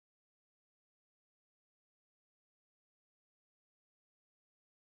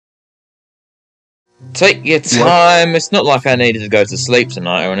Take your time. It's not like I needed to go to sleep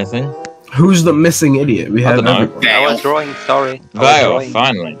tonight or anything. Who's the missing idiot? We have I was drawing, sorry. Vale,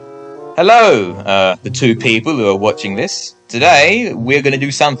 finally. Hello, the two people who are watching this. Today, we're going to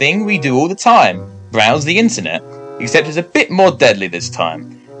do something we do all the time. Browse the internet. Except it's a bit more deadly this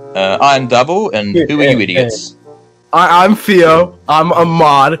time. I'm Double, and who are you idiots? I'm Theo. I'm a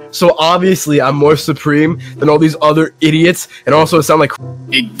mod, so obviously I'm more supreme than all these other idiots, and also I sound like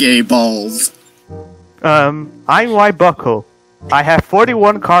big gay balls. I'm Y Buckle. I have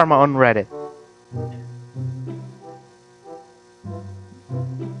 41 karma on Reddit.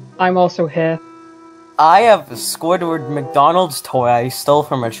 I'm also here. I have a Squidward McDonald's toy I stole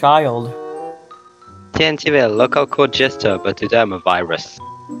from a child. TNT will local code gesture, but to them a virus.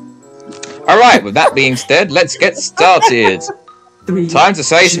 Alright, with that being said, let's get started. Time to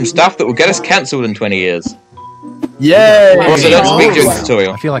say some stuff that will get us cancelled in 20 years. Yay! Also, let's speak during the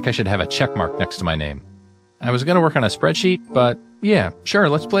tutorial. I feel like I should have a check mark next to my name. I was gonna work on a spreadsheet, but yeah, sure,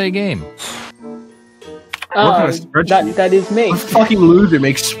 let's play a game. That is me. A fucking loser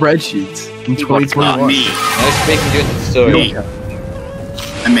makes spreadsheets in 2021. Me. Let's speak during the tutorial.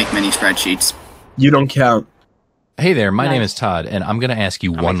 I make many spreadsheets. You don't count. Hey there, my name is Todd, and I'm gonna ask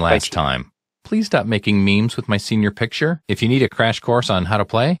you one last time. Please stop making memes with my senior picture. If you need a crash course on how to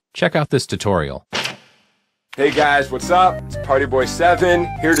play, check out this tutorial. Hey guys, what's up? It's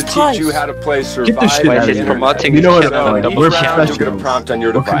Partyboy7 here to teach you how to play Survive. Get this shit out of here. Promoting You know what? We're professionals. You'll get a prompt on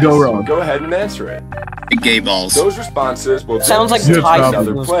your What could device. go wrong? Go ahead and answer it. Big gay balls. Those responses will Sounds like then Tyson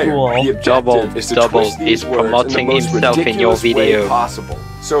another was player. cool. The objective Double is to twist these is words promoting in the most himself in your ridiculous way video. possible.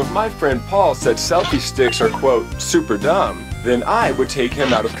 So if my friend Paul said selfie sticks are quote super dumb, then I would take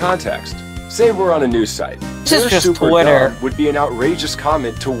him out of context. Say we're on a news site. This is Your just super Twitter. dumb would be an outrageous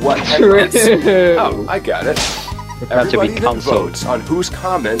comment to what headlines? Oh, I got it. Everybody then votes on whose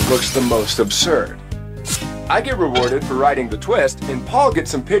comment looks the most absurd. I get rewarded for writing the twist, and Paul gets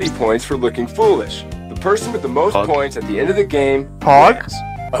some pity points for looking foolish. The person with the most points at the end of the game wins.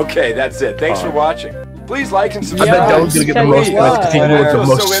 Okay, that's it. Thanks for watching. Please like and subscribe. I bet Dylan's gonna get the most points because he I looked the feel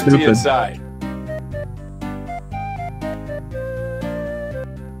most so empty stupid. inside.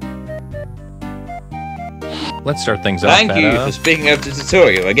 Let's start things off. Thank you for speaking of the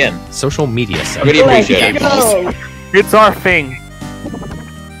tutorial again. Social media I site. really appreciate it. It's our thing.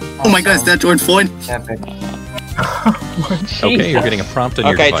 Oh my god, is that George Floyd? Epic. Okay, you're getting a prompt on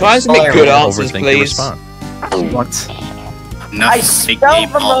your Okay, device. try and make good Don't answers, overthink the please. response. What? Enough big Spell gay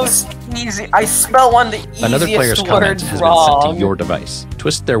the balls. most easy. I spell one of the easiest Another player's comment words has been sent to wrong. your device.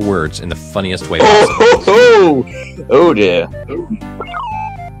 Twist their words in the funniest way possible. Oh dear.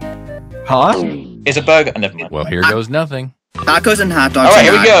 Huh? It's a burger. Never mind. Well, here goes nothing. Tacos and hot dogs Alright, are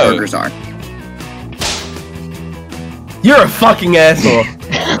here we not, go. burgers are. You're a fucking asshole. You're a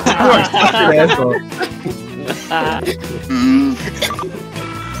fucking asshole.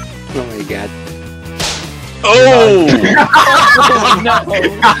 Oh my god. Oh! No.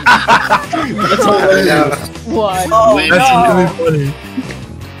 That's hilarious. What? Oh, That's no. really funny.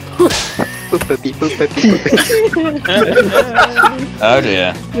 Oh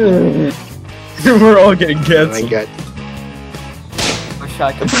dear. We're all getting Oh my canceled. god. Wish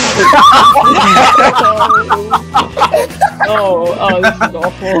I could. Oh, this is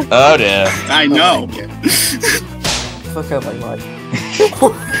awful. Oh dear. I know. Fuck up my life.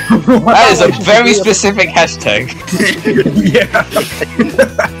 That is a very specific hashtag. Yeah.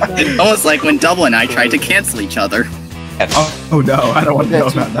 It's almost like when Double and I tried to cancel each other. Oh no, I don't want to know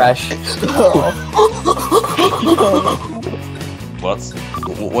That's about that. fresh. What's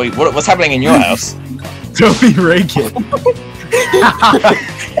happening in your house? Don't be raking.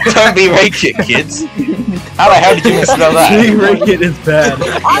 Don't be raking, kids. How the hell did you misspell that? Being raking is bad.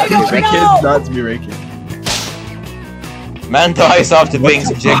 I don't Raking know. is not to be raking. Man dies after being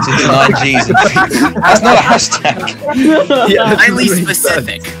subjected to 9Gs. That's not a hashtag. Yeah, that's Highly really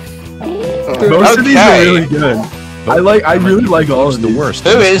specific. bad. Most of these are Okay. really good. I really like all of The these. worst.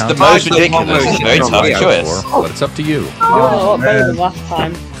 Who in this is the contest. most ridiculous? It's a very tough choice. But it's up to you. You're a lot better than last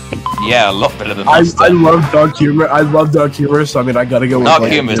time. Yeah, a lot better than I last time. love dark humor. I love dark humor, so I mean, I gotta go with Dark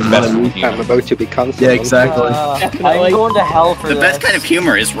like, humor is the you know what best I mean? humor. I'm about to be cancelled. Yeah, exactly. Definitely. I'm going to hell for The this. best kind of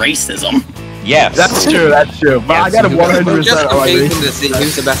humor is racism. Yes. That's true. That's true. But I got a 100% on my race. to see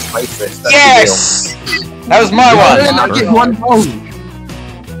who's the best racist. Yes! That was my I one. not get one vote.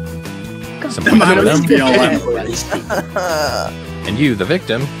 Some Mine punishment, would be all and you, the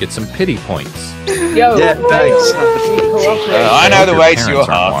victim, get some pity points. Yo. Yeah, thanks. I know the way to your Parents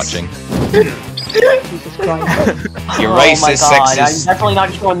aren't heart. watching. Jesus Christ. You Oh my racist, god, I'm sexist. definitely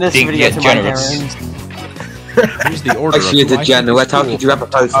not showing this Think video yet to my generous. parents. Here's the order Actually, of who I the think general. is How cool. could you ever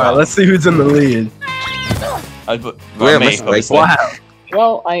post Alright, that? let's see who's in the lead. Well, me, obviously. Wow.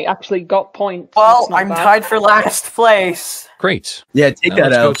 Well, I actually got points. Well, That's not I'm bad. tied for last place. Great. Yeah, take Now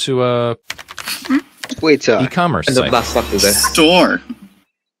that out. let's go to Wait, e-commerce And the site. last fuck is there. Store.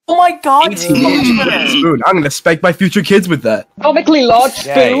 Oh my god, 18 spoon. I'm gonna spank my future kids with that. Comically large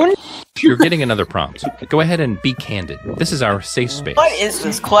Yay. spoon. You're getting another prompt. Go ahead and be candid. This is our safe space. What is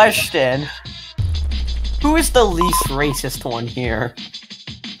this question? Who is the least racist one here?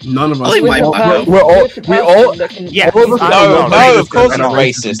 None of us. Only white bucko. We're all. We all. Yeah. all of us No, are no, of course racist. not I'm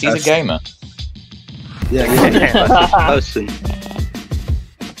racist. He's a gamer. Yeah. Person.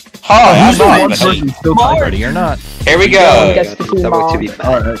 Hi, I'm One Mark. person still Mark. tied. Ready or not? Here we One go. gets to be That was to be Mark. fair.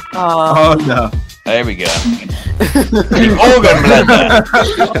 All right. Uh, Oh no. There we go. The organ blender.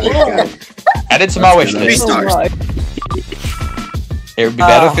 Add it to my wish Three list. stars. Alright. It would be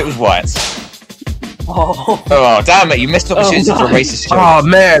better if it was white. oh. Oh, damn it, you missed opportunity for a racist joke. Oh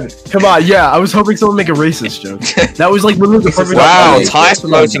man. Come on. Yeah, I was hoping someone would make a racist joke. That was like literally the perfect. Wow, opportunity. Ty's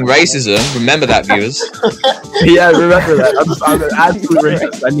promoting racism. Remember that, viewers. Yeah, remember that. I'm an absolute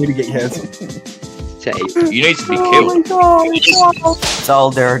racist. I need to get canceled. Say, You need to be killed. It's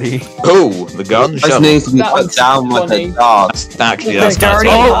all dirty. Oh, the gun. Just Shovel. needs to be That put was down like funny. a dog. Actually, that's Dirty.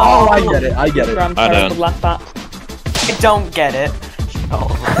 not Oh, I get it. I get it. Grandparents don't. would laugh at. I don't get it.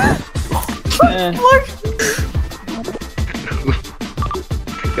 Eh.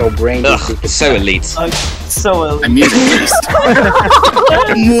 your brain is Ugh, so elite. So I'm music based.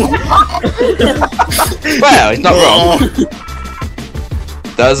 Well, it's not wrong.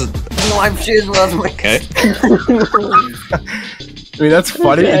 Does no, I'm choosing those. okay. I mean, that's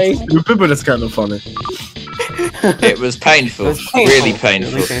funny. Okay. It's stupid, but it's kind of funny. It was painful. It was painful. Really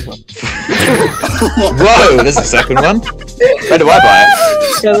painful. Really painful. Whoa, there's a second one. Where do I buy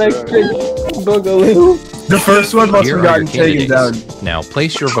it? Electric boogaloo. The first one must Here have are your gotten taken down. candidates. Now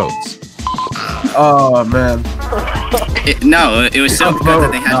place your votes. Oh man. No, it was so good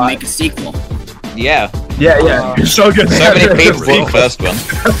that they had to make a sequel. Yeah. Yeah. You're so good. So many people for the first one.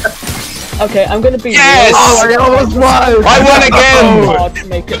 Okay, I'm gonna be Yes! Oh, I almost won. I won again! hard to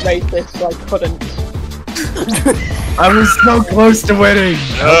make it racist, so I couldn't. I was so close to winning.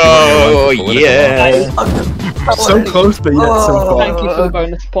 Oh, yeah. So close, but yet so far. Thank you for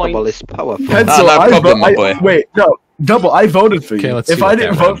bonus points. Double is powerful. Pencil, no problem, my boy. Wait, no. Double, I voted for you. Okay, let's see if what I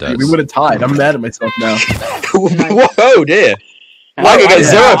didn't that round vote for you, does. we would have tied. I'm mad at myself now. Whoa, dear. I could get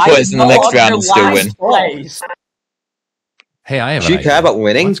 0 points in the next round and still win. Place. Hey, I have Do an you care idea. about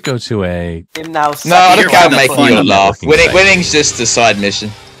winning? Let's go to a... I'm now No, I second. don't You're care fun, making fun. you laugh. Networking Winning's just a side mission.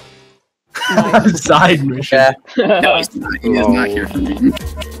 Side mission. Yeah. No, he's not. He is not here for me.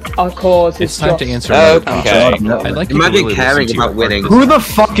 Our cause is It's time to just- answer another Okay. question. I'd like you to Imagine really listen caring to your about winning. partners. Who the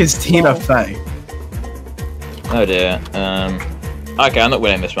fuck is Tina Fey? Oh dear. Okay, I'm not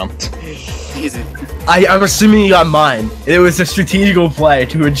winning this one. He's a, I'm assuming you got mine. It was a strategical play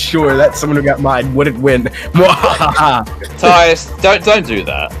to ensure that someone who got mine wouldn't win. Tyus, don't do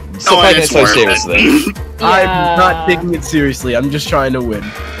that. Stop taking it so it's worth it. seriously. I'm not taking it seriously. I'm just trying to win.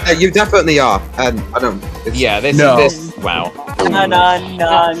 You definitely are. And I don't. It's, Yeah, this No. this wow. We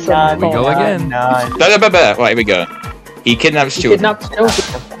go again. Right, here we go. He kidnaps children. Kidnapped children.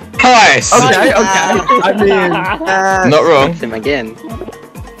 Tyus! Okay. I mean, Not wrong. Him again.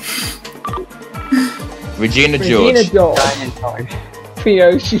 Regina Regina George. George.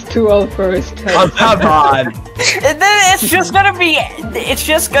 Theo, she's too old for his taste. oh, come on. It's just gonna be. It's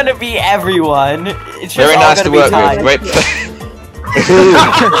just gonna be everyone. It's just Very all nice gonna to work be tied. with. Great.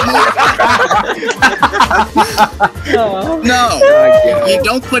 Oh, no, you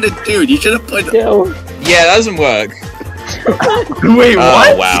don't put a dude. You should have put. still. Yeah, that doesn't work. Wait, Oh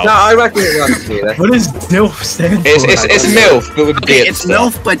what? wow. No, I reckon it runs me. That's What does DILF stand for? It's MILF, but with a D at the It's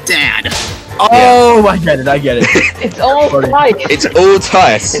start. MILF, but dad. Oh, I get it. It's all Funny. right. It's all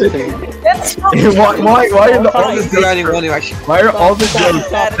Tyus. That's why are the This is the only one who actually. why are all the jokes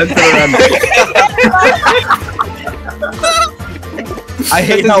centered around I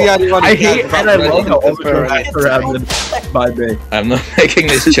hate This is how the only one who I cares hate about and I love winning. how all the jokes are surrounded by me. I'm not making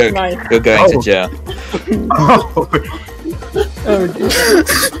this joke. Nice. You're going to Oh. jail. Oh, Oh dear.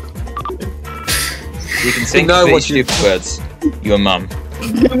 You can sing know three what you- stupid words. Your mum.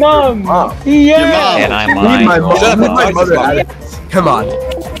 Your mum. Mom. Yeah. And I'm leave lying. my, Your leave mum. my mother out of this. Come on.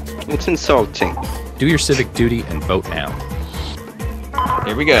 It's insulting. Do your civic duty and vote now.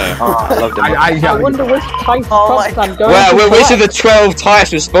 Here we go. I love them. I wonder which type Oh of I'm going Well, to which of the collect. 12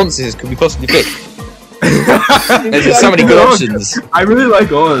 Tyus responses could we possibly pick? There's just so many good options. I really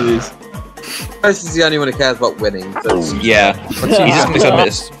like all of these. This is the only one who cares about winning. So Yeah. He's just going to submit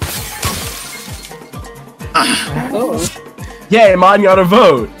this. Oh. Yeah, man, you gotta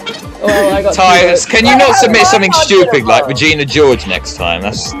vote. Well, I got Titus, can you not submit something not stupid good like enough. Regina George next time?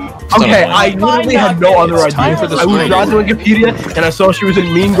 That's Okay, not I literally had no other It's time idea. for the I was screen. browsing Wikipedia and I saw she was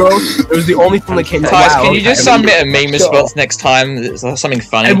in Mean Girls. It was the only thing that came to Titus, mind. can you just submit a meme response next time? It's something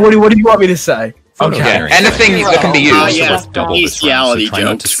funny. And what do you want me to say? Photo Okay. generation. Anything that can be used. yeah. Let's double this round, so Bestiality try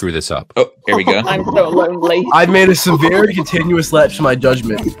not to jokes. screw this up. Oh, here we go. I'm so lonely. I've made a severe and continuous lapse to my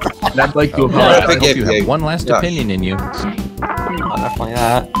judgment, and I'd like to Alright, apologize. I hope Forgive you you. have one last Gosh. opinion in you. Definitely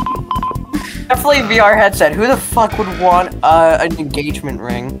that. Definitely VR headset. Who the fuck would want an engagement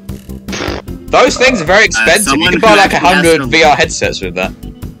ring? Those things are very expensive. You someone can buy who like actually has 100 them. VR headsets with that.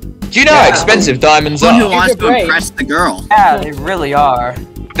 Do you know how expensive diamonds Someone who are? wants to great. impress the girl. Yeah, they really are.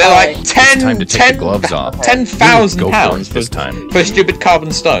 They're like It's time to take the gloves off. £10,000 Go for it pounds this time. for a stupid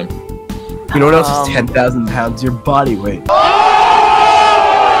carbon stone. You know what else is 10,000 pounds? Your body weight.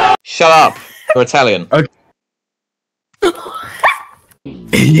 Shut up. You're Italian.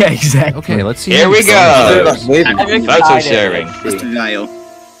 Yeah, exactly. Okay, let's see. Here how we you go. I'm Photo excited. sharing. Mr. Dial.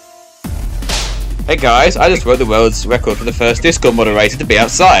 Hey guys, I just broke the world's record for the first Discord moderator to be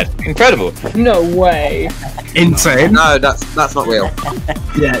outside. Incredible. No way. Insane. No, that's not real.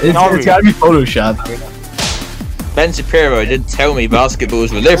 Yeah, it's gotta be Photoshop. Ben Shapiro didn't tell me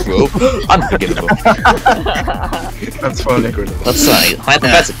basketballs were liberal. Unforgivable. That's funny. Let's say,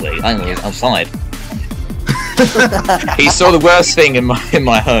 hypothetically, I was outside. He saw the worst thing in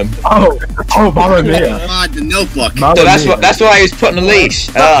my home. Oh, Mamma Mia. The Notebook. Mamma So that's Mia. that's why he was put on a leash.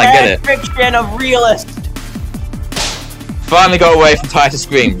 Oh, I get it. Fiction of realist. Finally got away from Titus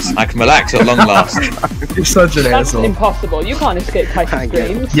screams. I can relax at long last. You're such an That's asshole. impossible. You can't escape Titan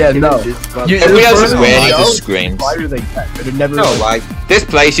screams. Yeah, no. Everybody else is weird, he just screams. Why do they that? It'd never. No, like, This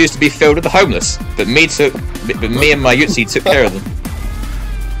place used to be filled with the homeless, but me and my Yutzi took care of them.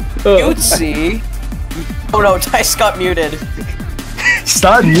 You'd see. Oh no, Tice got muted.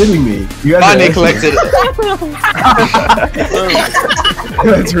 Stop muting me. You guys Finally are collected.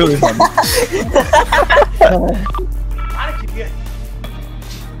 That's really funny.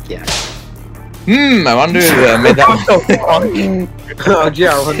 I wonder who made that one. oh,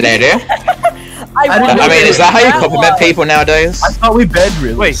 Joe. Did I do? I I mean, is that how you compliment people nowadays? I thought we bed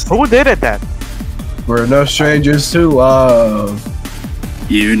really. Wait, who did it then? We're no strangers to love.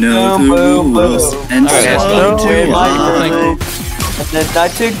 You know the Boom, boom, rules. boom. And Alright, let's so go. do I. And then not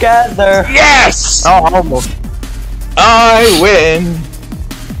together. Yes! Oh, almost. I win!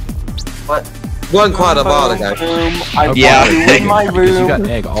 Won quite a while ago. I Yeah. want you in my Because you got room.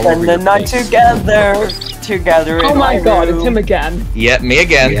 egg all over And your then not face. together in Oh my god, it's room. him again. Yep, me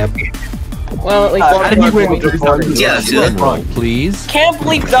again. Well, at least How one did he of win? us Yeah, Drum dude. roll, please. Can't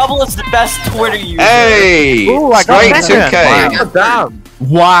believe Double is the best Twitter user. Hey! Ooh, I got Straight second. 2K. Damn.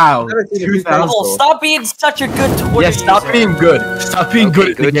 Wow. Never seen a 2000. Double, stop being such a good Twitter Yeah, stop user. being good. Stop being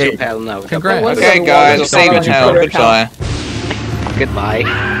good at the game. Congrats. Okay, guys, I'll see you in town. Goodbye. Goodbye.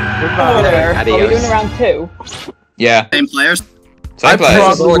 Over there. Are we doing round 2? Yeah, Same players. same place.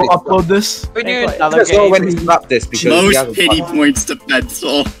 Probably will upload this. We're doing Wait, another That's all game. when he slapped this because he Most hasn't pity fucking- points to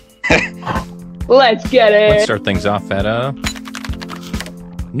pencil. Let's get Let's it. start things off at a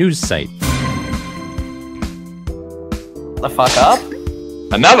news site. The fuck up?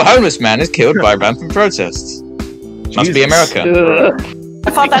 Another homeless man is killed by rampant protests. Must be America. Ugh. I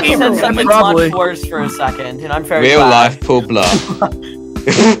thought that said something Probably. Blood Wars for a second, and I'm very Real glad. life Paul Blart.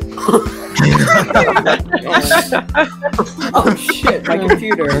 Oh shit, my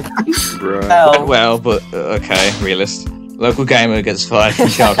computer. Hell. Well, but okay, realist. Local gamer gets fired from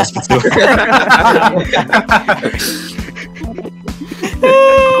child hospital.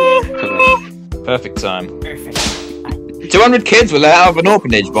 Perfect time. 200 kids were let out of an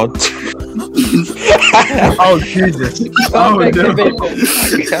orphanage, Bod. Oh Jesus. Oh Perfect no. division.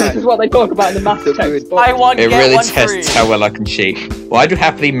 This is what they talk about in the maths textbook. I want It get really one tests free. how well I can cheat. Why do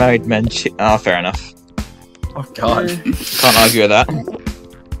happily married men cheat? Ah, fair enough. Oh God. Can't argue with that.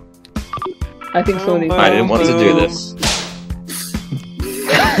 I think some of these. I didn't want to do this.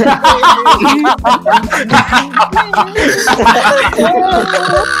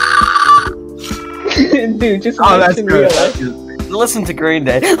 Dude, just Oh, that's listen good. real. That's good. Listen to Green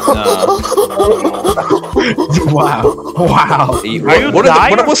Day. No. Wow. Wow. Are you- Are you what,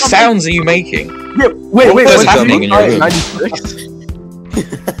 dying or what something? sounds are you making? Yeah, wait, What what's was happening happening in your room? 96?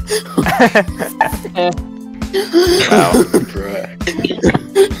 Wow.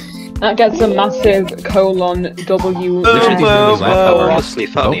 That gets a massive colon W. Literally these movies laugh boom. out. Mostly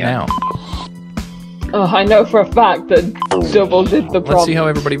Vote funny. now. Oh, I know for a fact that Double did the problem. Let's see how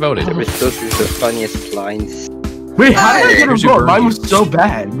everybody voted. Those are the funniest lines. Wait, how did I get a Here's your vote? Mine burn. was so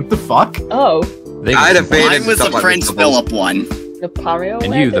bad. What the fuck? Oh, They I had a feeling Mine was stuff the like Prince this. Philip one. The Pario.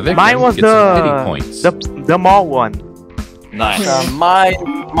 And you, the victim, Mine was get some pity points. the mall one. Nice.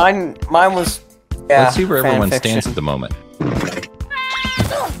 Mine was. Yeah, Let's see where everyone fan fiction. stands at the moment.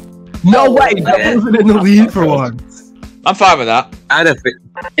 No way! That wasn't in the lead for once. I'm fine with that. I don't think.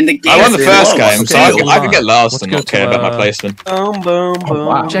 In the game, I won the first below, game, so okay, I can get last let's and go not care to, about my placement. Boom, boom, boom.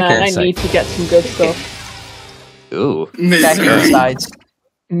 wow. Check Man, your I site. need to get some good stuff. Ooh. Check your sides.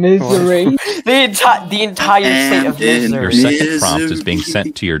 Misery. The entire state of Your misery. second prompt is being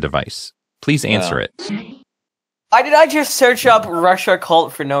sent to your device. Please answer it. Why did I just search up Russia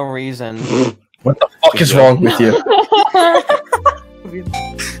cult for no reason? What the fuck is wrong with you?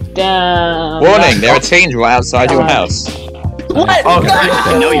 Damn. Warning, there are teens right outside your house. What? Oh,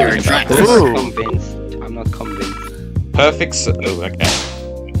 I know you're attractive. Ooh. I'm not convinced. Perfect. Oh, okay.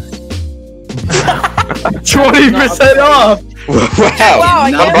 20% off! Wow.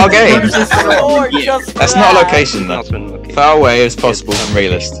 I One of get our it. games. Just for That's not a that. location though. Far away as possible from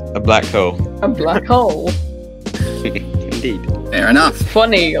realist. A black hole. A black hole. Indeed. Fair enough.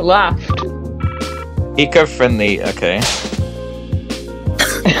 Funny, laughed. Eco-friendly. Okay.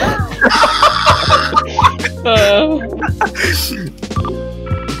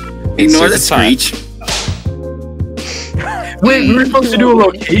 Ignore the It's time. screech. Wait, we were supposed to do a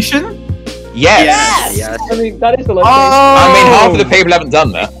location? Yes. Yes. I mean, that is the location. I mean, half of the people haven't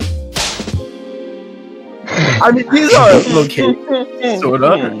done that. I mean, these are locations,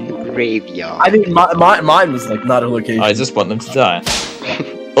 sorta. Graveyard. I mean, mine was like not a location. I just want them to die.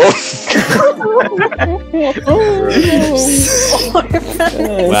 Oh.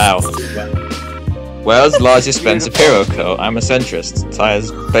 Wow. World's largest Spencer Piro Co. I'm a centrist.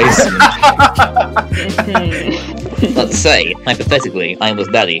 Tires basement. Let's say, hypothetically, I was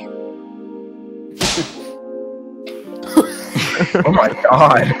daddy. Oh my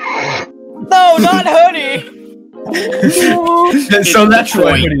god. No, not hoodie. So that's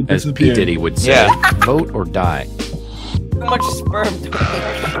why when he As P. disappeared. Diddy would say, Yeah. vote or die. Too much sperm.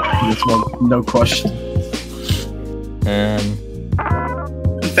 This one, no question.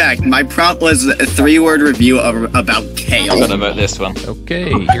 In fact, my prompt was a 3-word review about I'm kale. gonna vote this one. Okay,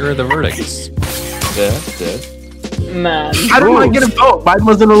 here are the verdicts. Man. How did I get a vote? Mine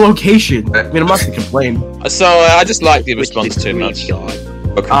wasn't a location. I mean, I'm not gonna complain. So I just like the response too much.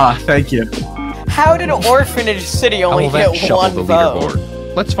 Okay. Ah, thank you. How did Orphanage City How only will that get shuffle one the vote?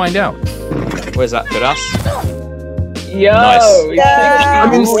 leaderboard? Let's find out. Where's that put us? Yo. Nice. Yeah.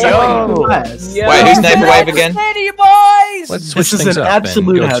 I'm in Yo. second class. Yo. Wait, who's neighbor wave again? City boys. Let's switch This is things an up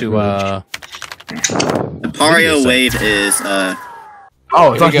absolute and go to The Pario wave is Oh,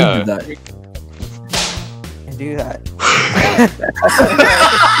 I thought Here we you did that. Do that.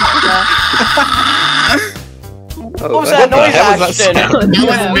 What was that What the noise, hell was that Ashton? sound? that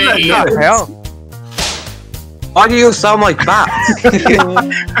was me. What the hell? Why do you sound like that?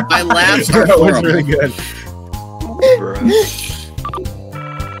 My laughs are That was really horrible. good.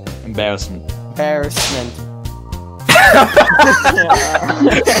 Embarrassment. Embarrassment.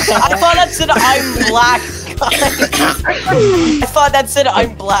 I thought that said I'm black. I thought that said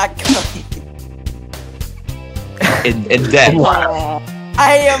I'm black. In depth.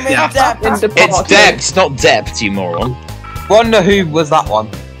 I am in Yeah. depth. In the It's pocket. depth, not depth, you moron. Wonder who was that one?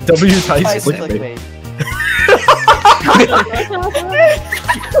 W type Nice clickbait.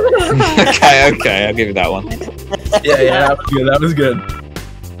 Okay, okay, I'll give you that one. Yeah, that was good. That was good.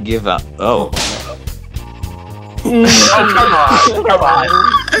 Give up. Oh. Oh, come on.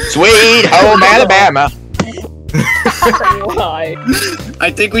 Sweet home Alabama. Why?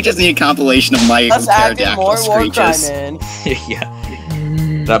 I think we just need a compilation of my Let's add in more pterodactyl war crime screeches. in.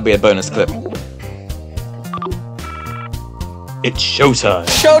 Yeah. That'd be a bonus clip. It's showtime.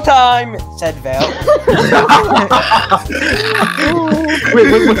 Showtime, said Vale.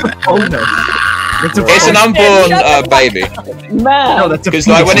 Wait, what's the phone there? What's the It's an phone? unborn baby. Man. No, that's a Because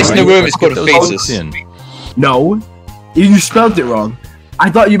like when it's in the room, it's called a Those votes fetus. in. No, you spelled it wrong.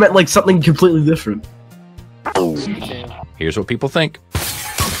 I thought you meant like something completely different. Here's what people think.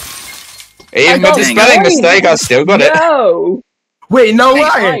 Even with the Dang. spelling mistake, I still got it. No. Wait, no way!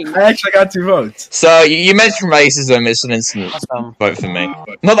 Right. I actually got 2 votes. So you mentioned racism. It's an instant Awesome. vote for me.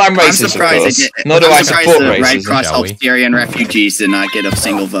 Not that I'm I'm racist, of surprised, course. it, Nor do I I'm surprised support the Red racism. Cross shall helped we? Syrian refugees did not get a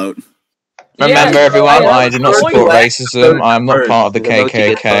single vote. Remember, Yeah, everyone, I do not support support you. racism. I'm not part of the We're about to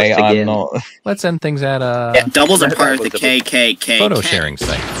get KKK. first I'm again. not. Let's end things at Yeah, doubles are part of the KKK. photo sharing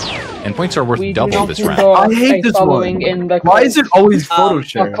site. And points are worth We do double not this round. endorse I hate a this following one. in the Why cult. is it always photo A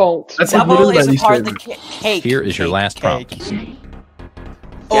sharing? cult. That's like Double literally my is a least part of the favorite. cake. Here is your last prompt.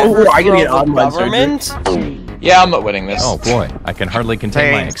 Oh, I can get Overthrow the online surgery. government. Yeah, I'm not winning this. Oh boy, I can hardly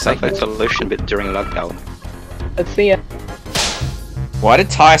contain my Hey. excitement. Perfect solution bit during lockdown. Let's see it. Why did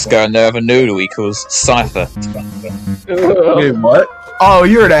Tice go in there with a noodle he calls Cypher? Wait, what? Oh,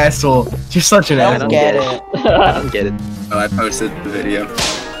 you're an asshole. You're such an I asshole. don't get it. I don't get it. Oh, I posted the video.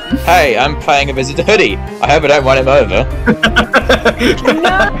 Hey, I'm playing a visit to Hoodie. I hope I don't run him over.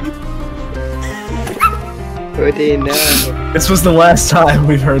 Hoodie, no. This was the last time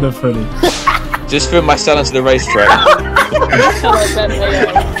we've heard of Hoodie. Just threw my son into the racetrack.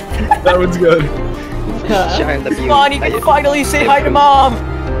 That one's good. Shine the beauty. Come on, you can finally say hi to mom!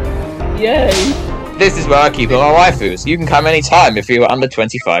 Yay! This is where I keep all my waifus. You can come anytime if you're under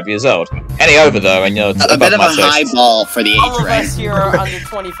 25 years old. Any over though, and you're A above bit of my a high taste. ball for the All age of range. us here are under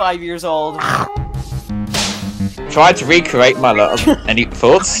 25 years old. Tried to recreate my love. Any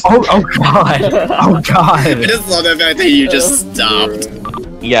thoughts? Oh god. Oh I god. just love the fact that you just stopped.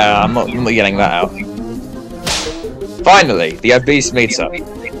 Yeah, I'm not getting that out. Finally, the obese meetup.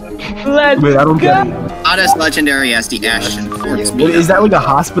 Let's Wait, I don't get it. Hottest legendary SD Ashton Forts Wait, is that like a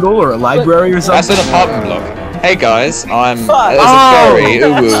hospital or a library or That's something? an apartment block. Hey guys, I'm Fuck. there's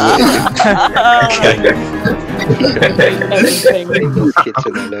a fairy. everything. Leave those kittens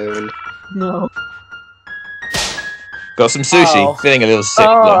alone. No. Got some sushi. Oh. Feeling a little sick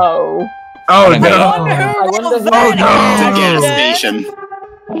though. Oh. Oh I no. I wonder who. Oh no. gas station?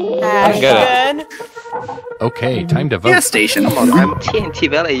 Ashton. Okay, time to vote. Gas station. Come on, I'm TNT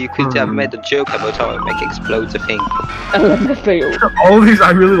Valley. You could have made a joke about how I make explode the thing. LMFAO. All these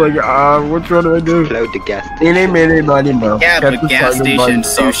I really like. Which one do I do? Explode the gas station. Eeny, meeny, miny, mo. Yeah, Kept but the gas tiger by station the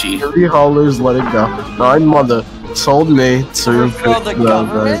tail. sushi. 30 haulers, let it go. My mother sold me to For the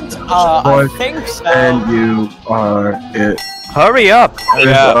government? I think so. and you are it. Hurry up!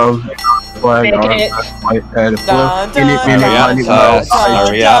 Yeah. Flag on It. white head Dun, dun, Eeny, meeny, dun, miny, dun, mo.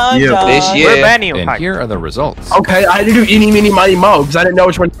 hurry up. You. This We're year. banning you. And here are the results. Okay, I had to do eeny, meeny, miny, mo because I didn't know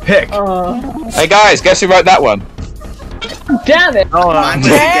which one to pick. Hey guys, guess who wrote that one? Damn it! Oh, Mine was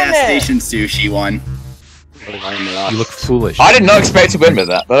the Damn gas it. station sushi one. You look foolish. I did not expect to win with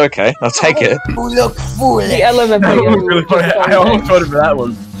that, but okay, I'll take it. The That was really LMFAO. funny. I almost voted for that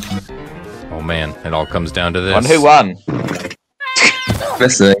one. Oh man, it all comes down to this. On who won?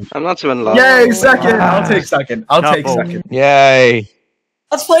 I'm not even lost. Yay, second! I'll take second. I'll take Double. second. Yay.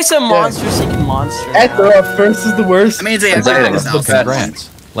 Let's play some Monster Seeking Monster. After all, first is the worst. I mean, it's a Congrats.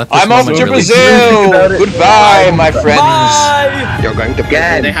 Let this I'm off moment to really- Brazil! Goodbye, my friends! Bye! You're going to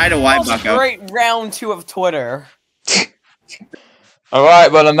Say hi to White Also, Bucko. great round 2 of Twitter.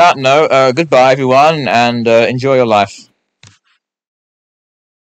 Alright, well on that note, goodbye everyone, and enjoy your life.